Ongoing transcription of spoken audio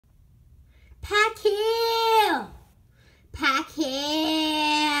Pack here! Pack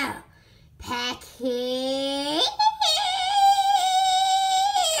here! Pack here!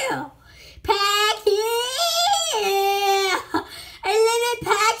 Pack here! I live in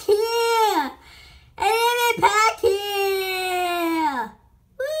Pack here! I live in Pack here!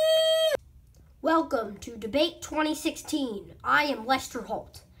 Woo! Welcome to Debate 2016. I am Lester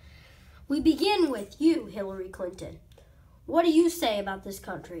Holt. We begin with you, Hillary Clinton. What do you say about this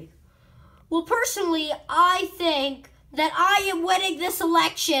country? Well, personally, I think that I am winning this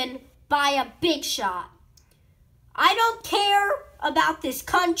election by a big shot. I don't care about this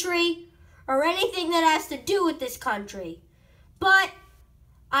country or anything that has to do with this country, but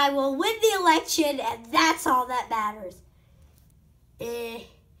I will win the election, and that's all that matters.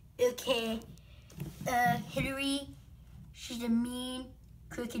 Okay. Hillary, she's a mean,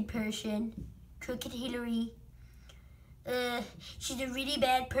 crooked person. Crooked Hillary. She's a really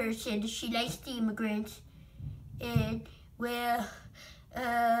bad person. She likes the immigrants. And, well,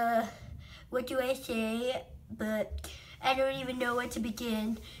 what do I say? But I don't even know where to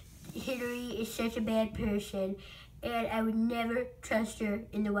begin. Hillary is such a bad person, and I would never trust her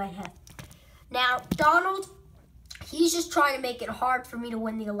in the White House. Now, Donald, he's just trying to make it hard for me to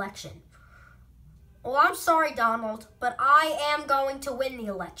win the election. Well, I'm sorry, Donald, but I am going to win the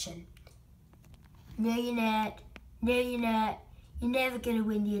election. No, you're not. No, you're not. You're never going to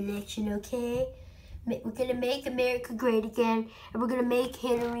win the election, okay? We're going to make America great again, and we're going to make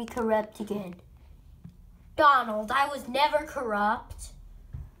Hillary corrupt again. Donald, I was never corrupt.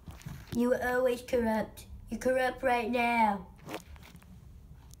 You were always corrupt. You're corrupt right now.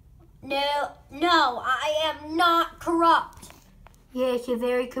 No, I am not corrupt. Yes, you're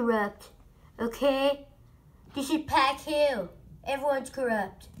very corrupt, okay? This is Pack Hill. Everyone's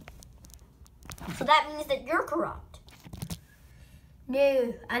corrupt. So that means that you're corrupt.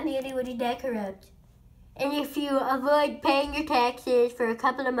 No, I'm the only one who's not corrupt. And if you avoid paying your taxes for a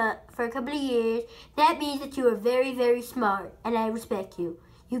couple of years, that means that you are very, very smart, and I respect you.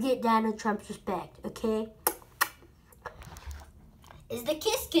 You get Donald Trump's respect, okay? Is the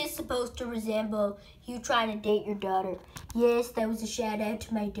kiss supposed to resemble you trying to date your daughter? Yes, that was a shout out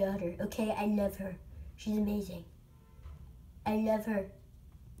to my daughter, okay? I love her. She's amazing. I love her.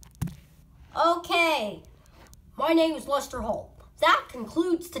 Okay, my name is Lester Holt. That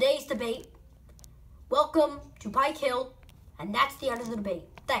concludes today's debate. Welcome to Pike Hill, and that's the end of the debate.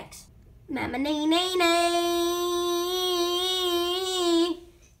 Thanks.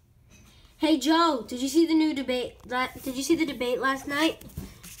 Hey Joe, did you see the new debate? Did you see the debate last night?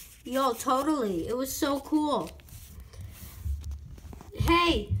 Yo, totally. It was so cool.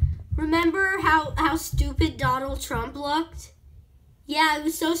 Hey, remember how stupid Donald Trump looked? Yeah, it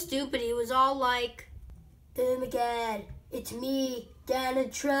was so stupid. He was all like, oh my God, it's me,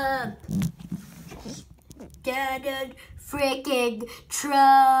 Donald Trump. Donald freaking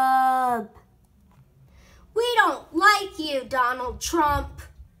Trump. We don't like you, Donald Trump.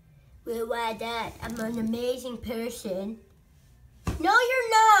 Well, why not? I'm an amazing person. No, you're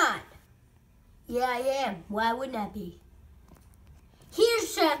not. Yeah, I am. Why wouldn't I be? Here's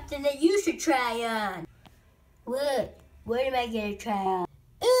something that you should try on. What? What am I going to try on?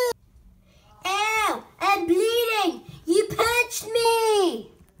 Ooh. Ow! I'm bleeding! You punched me!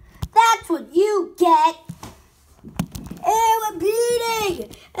 That's what you get! Ow! I'm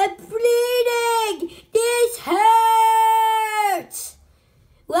bleeding! I'm bleeding! This hurts!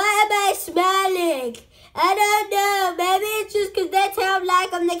 Why am I smiling? I don't know. Maybe it's just because that's how I'm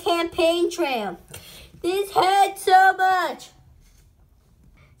like on the campaign trail. This hurts so much.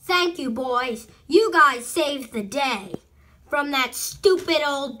 Thank you, boys. You guys saved the day from that stupid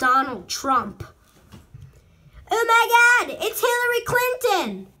old Donald Trump. Oh my God, it's Hillary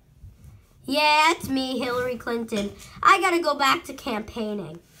Clinton. Yeah, it's me, Hillary Clinton. I gotta go back to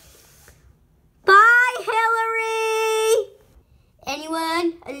campaigning. Bye, Hillary.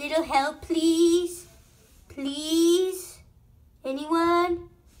 Anyone? A little help, please? Please? Anyone?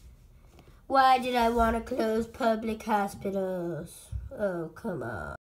 Why did I want to close public hospitals? Oh, come on.